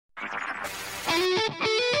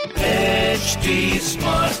HT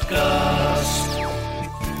Smartcast.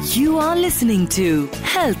 You are listening to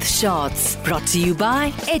Health Shots brought to you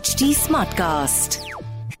by HT Smartcast.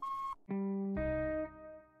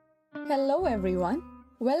 Hello everyone,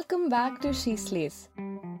 welcome back to She Slays.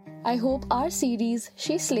 I hope our series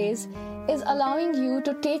She Slays is allowing you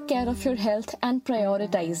to take care of your health and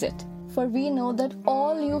prioritize it. For we know that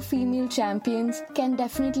all you female champions can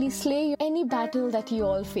definitely slay any battle that you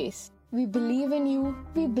all face. We believe in you,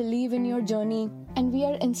 we believe in your journey, and we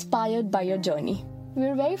are inspired by your journey. We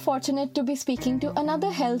are very fortunate to be speaking to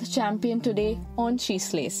another health champion today on She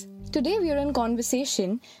Slays. Today we are in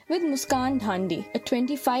conversation with Muskan Dhandi, a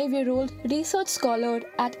 25-year-old research scholar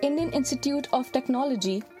at Indian Institute of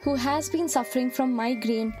Technology who has been suffering from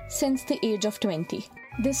migraine since the age of 20.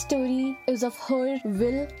 This story is of her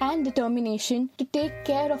will and determination to take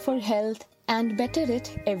care of her health and better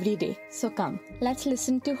it every day. So come, let's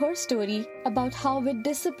listen to her story about how with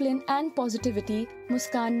discipline and positivity,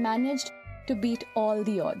 Muskan managed to beat all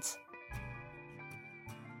the odds.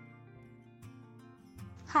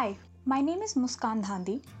 Hi, my name is Muskan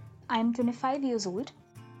Dhandi. I am 25 years old.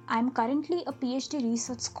 I am currently a PhD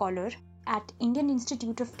research scholar at Indian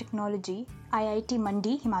Institute of Technology, IIT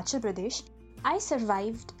Mandi, Himachal Pradesh. I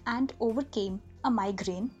survived and overcame a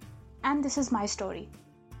migraine, and this is my story.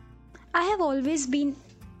 I have always been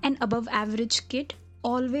an above average kid,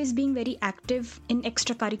 always being very active in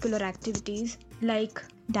extracurricular activities like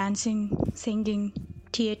dancing, singing,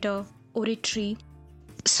 theatre, oratory.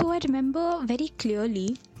 So I remember very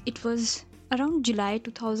clearly it was around July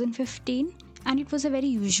 2015 and it was a very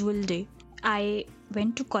usual day. I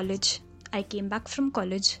went to college, I came back from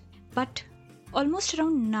college, but almost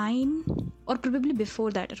around 9 or probably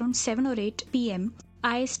before that, around 7 or 8 p.m.,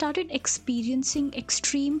 I started experiencing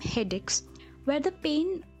extreme headaches where the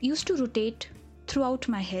pain used to rotate throughout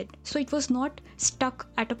my head. So it was not stuck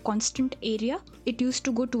at a constant area. It used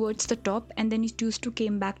to go towards the top and then it used to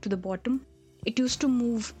came back to the bottom. It used to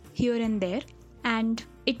move here and there and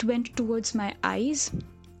it went towards my eyes.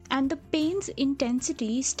 And the pain's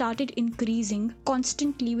intensity started increasing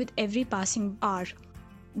constantly with every passing hour.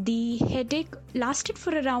 The headache lasted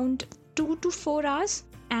for around 2 to 4 hours,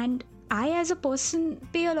 and I as a person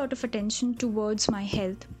pay a lot of attention towards my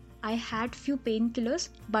health. I had few painkillers,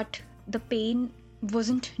 but the pain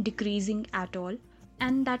wasn't decreasing at all.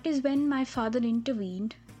 And that is when my father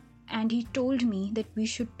intervened and he told me that we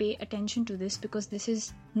should pay attention to this because this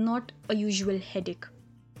is not a usual headache.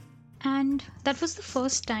 And that was the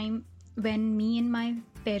first time when me and my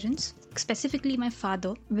parents, specifically my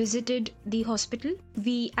father, visited the hospital.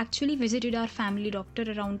 We actually visited our family doctor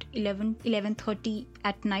around 11:30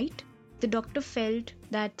 at night. The doctor felt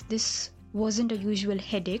that this wasn't a usual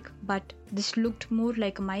headache, but this looked more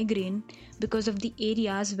like a migraine because of the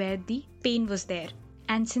areas where the pain was there.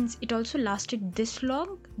 And since it also lasted this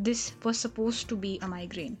long, this was supposed to be a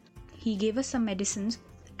migraine. He gave us some medicines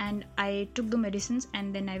and I took the medicines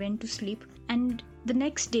and then I went to sleep. And the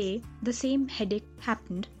next day, the same headache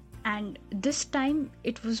happened. And this time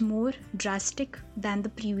it was more drastic than the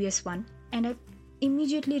previous one. And I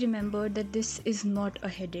immediately remembered that this is not a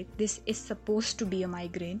headache. This is supposed to be a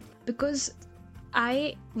migraine because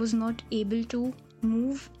I was not able to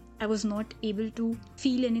move. I was not able to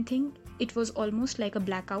feel anything. It was almost like a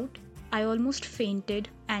blackout. I almost fainted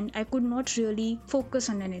and I could not really focus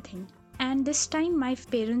on anything. And this time my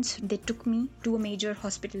parents, they took me to a major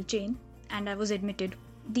hospital chain and I was admitted.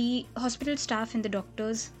 The hospital staff and the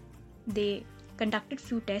doctors, they conducted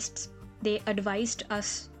few tests. They advised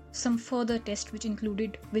us some further tests which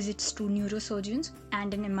included visits to neurosurgeons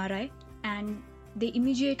and an MRI, and they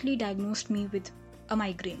immediately diagnosed me with a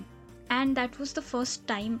migraine. And that was the first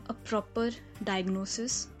time a proper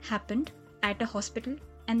diagnosis happened at a hospital.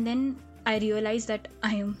 And then I realized that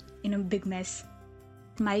I am in a big mess.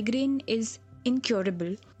 Migraine is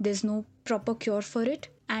incurable. There's no proper cure for it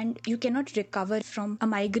and you cannot recover from a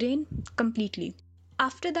migraine completely.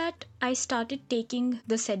 After that, I started taking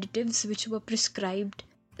the sedatives which were prescribed.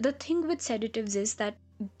 The thing with sedatives is that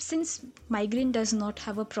since migraine does not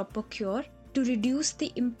have a proper cure, to reduce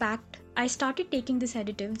the impact, I started taking the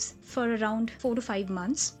sedatives for around 4 to 5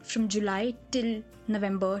 months from July till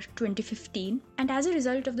November 2015. And as a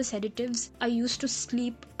result of the sedatives, I used to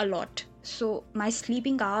sleep a lot. So my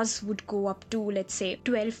sleeping hours would go up to, let's say,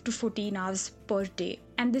 12 to 14 hours per day.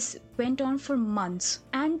 And this went on for months.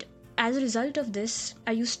 And as a result of this,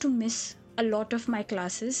 I used to miss a lot of my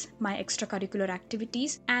classes, my extracurricular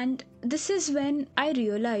activities, and this is when I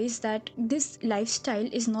realized that this lifestyle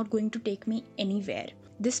is not going to take me anywhere.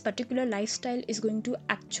 this particular lifestyle is going to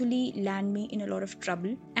actually land me in a lot of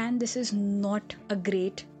trouble, and this is not a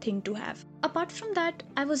great thing to have. Apart from that,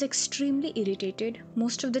 I was extremely irritated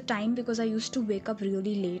most of the time because I used to wake up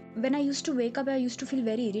really late. When I used to wake up, I used to feel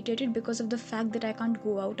very irritated because of the fact that I can't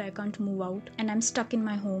go out, I can't move out, and I'm stuck in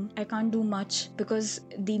my home. I can't do much because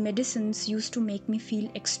the medicines used to make me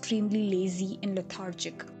feel extremely lazy and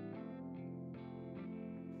lethargic.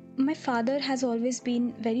 My father has always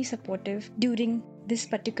been very supportive during this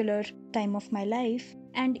particular time of my life,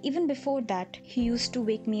 and even before that, he used to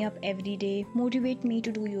wake me up every day, motivate me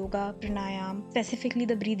to do yoga, pranayam, specifically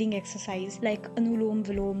the breathing exercise like Anulom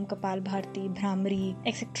Vilom, Kapalbharti, Bhramari,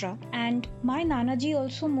 etc. And my Nanaji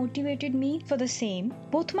also motivated me for the same.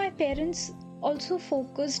 Both my parents also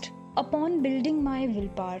focused upon building my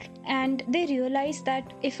willpower, and they realized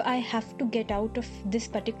that if I have to get out of this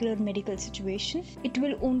particular medical situation, it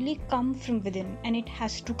will only come from within, and it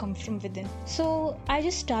has to come from within. So I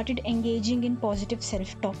just started engaging in positive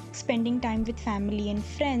self-talk, spending time with family and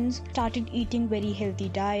friends, started eating very healthy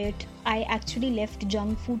diet. I actually left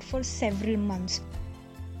junk food for several months.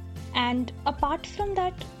 And apart from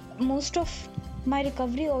that, most of my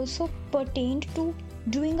recovery also pertained to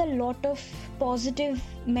doing a lot of positive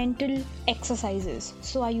mental exercises.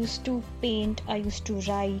 So I used to paint, I used to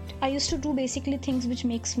write, I used to do basically things which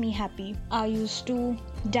makes me happy. I used to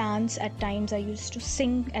dance at times, I used to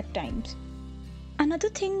sing at times. Another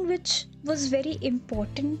thing which was very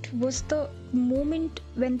important was the moment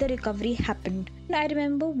when the recovery happened. And I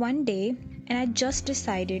remember one day, and I just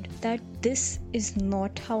decided that this is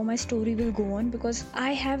not how my story will go on, because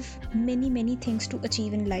I have many things to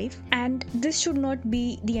achieve in life, and this should not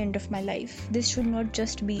be the end of my life. This should not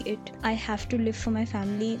just be it. I have to live for my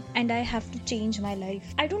family, and I have to change my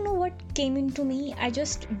life. I don't know what came into me. I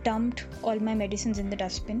just dumped all my medicines in the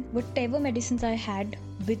dustbin. Whatever medicines I had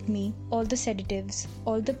with me, all the sedatives,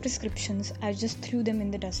 all the prescriptions, I just threw them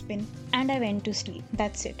in the dustbin and I went to sleep.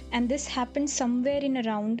 That's it. And this happened somewhere in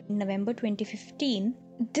around November 2015.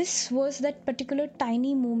 This was that particular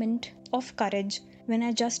tiny moment of courage when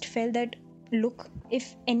I just felt that, look,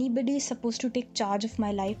 if anybody is supposed to take charge of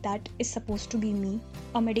my life, that is supposed to be me.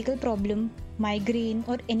 A medical problem, migraine,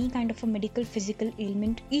 or any kind of a medical physical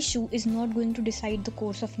ailment issue is not going to decide the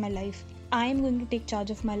course of my life. I am going to take charge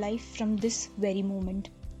of my life from this very moment.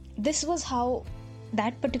 This was how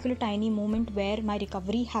that particular tiny moment where my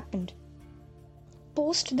recovery happened.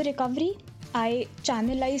 Post the recovery, I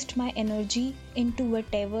channelized my energy into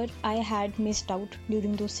whatever I had missed out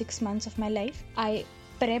during those 6 months of my life. I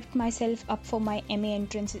prepped myself up for my MA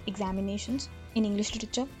entrance examinations in English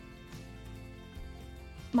literature.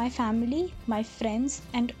 My family, my friends,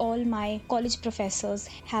 and all my college professors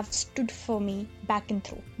have stood for me back and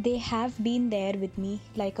through. They have been there with me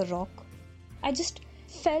like a rock. I just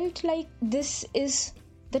felt like this is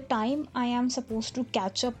the time I am supposed to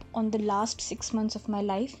catch up on the last 6 months of my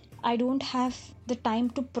life. I don't have the time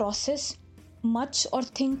to process much or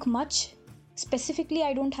think much. Specifically,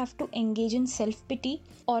 I don't have to engage in self-pity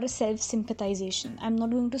or a self-sympathization. I'm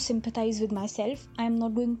not going to sympathize with myself. I'm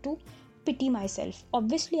not going to pity myself.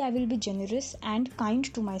 Obviously, I will be generous and kind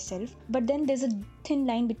to myself, but then there's a thin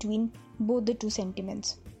line between both the two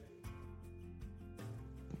sentiments.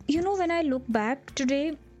 You know, when I look back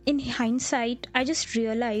today, in hindsight, I just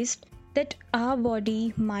realized that our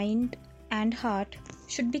body, mind, and heart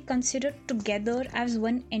should be considered together as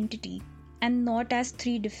one entity and not as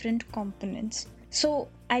 3 different components. So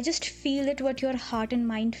I just feel that what your heart and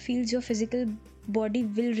mind feels, your physical body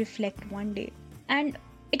will reflect one day. And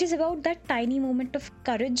it is about that tiny moment of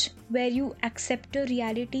courage where you accept a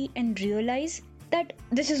reality and realize that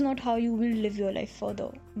this is not how you will live your life further.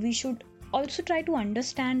 We should also try to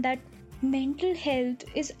understand that mental health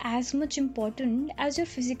is as much important as your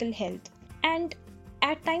physical health. And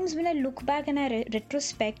at times when I look back and I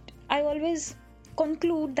retrospect, I always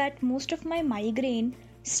conclude that most of my migraine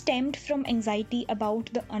stemmed from anxiety about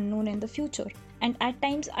the unknown and the future. And at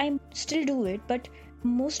times I still do it, but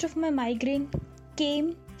most of my migraine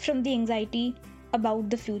came from the anxiety about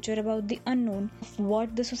the future, about the unknown, of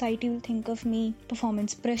what the society will think of me,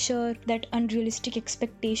 performance pressure, that unrealistic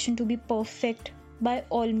expectation to be perfect by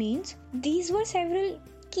all means. These were several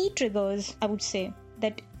key triggers, I would say,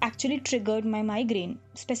 that actually triggered my migraine,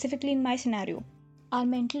 specifically in my scenario. Our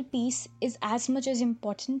mental peace is as much as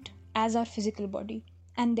important as our physical body,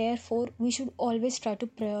 and therefore we should always try to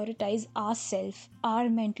prioritize ourselves, our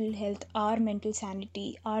mental health, our mental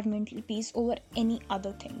sanity, our mental peace over any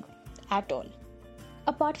other thing at all.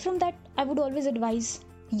 Apart from that, I would always advise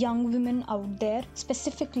young women out there,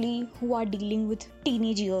 specifically who are dealing with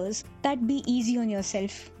teenage years, that be easy on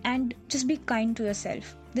yourself and just be kind to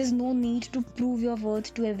yourself. There's no need to prove your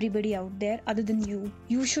worth to everybody out there other than you.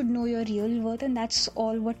 You should know your real worth, and that's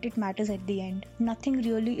all what it matters at the end. Nothing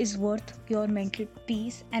really is worth your mental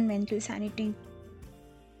peace and mental sanity.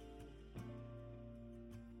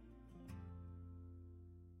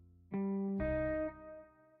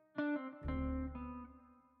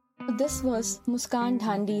 This was Muskan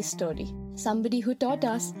Dhandi's story. Somebody who taught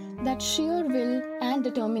us that sheer will and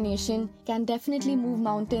determination can definitely move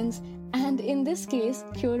mountains and, in this case,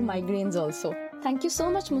 cure migraines also. Thank you so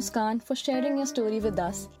much, Muskan, for sharing your story with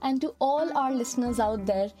us. And to all our listeners out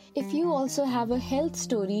there, if you also have a health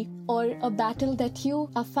story or a battle that you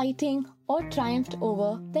are fighting or triumphed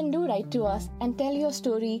over, then do write to us and tell your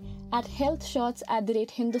story at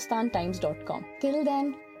healthshots@hindustantimes.com. Till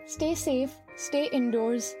then, stay safe, stay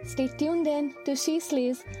indoors, stay tuned in to She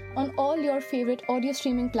Slays on all your favorite audio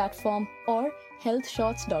streaming platform or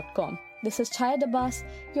healthshots.com. This is Chayad Abbas,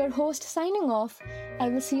 your host, signing off. I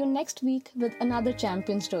will see you next week with another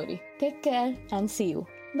champion story. Take care and see you.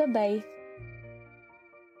 Bye-bye.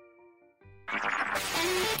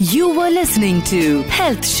 You were listening to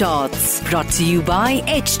Health Shots, brought to you by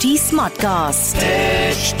HT Smartcast.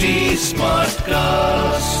 HT Smartcast.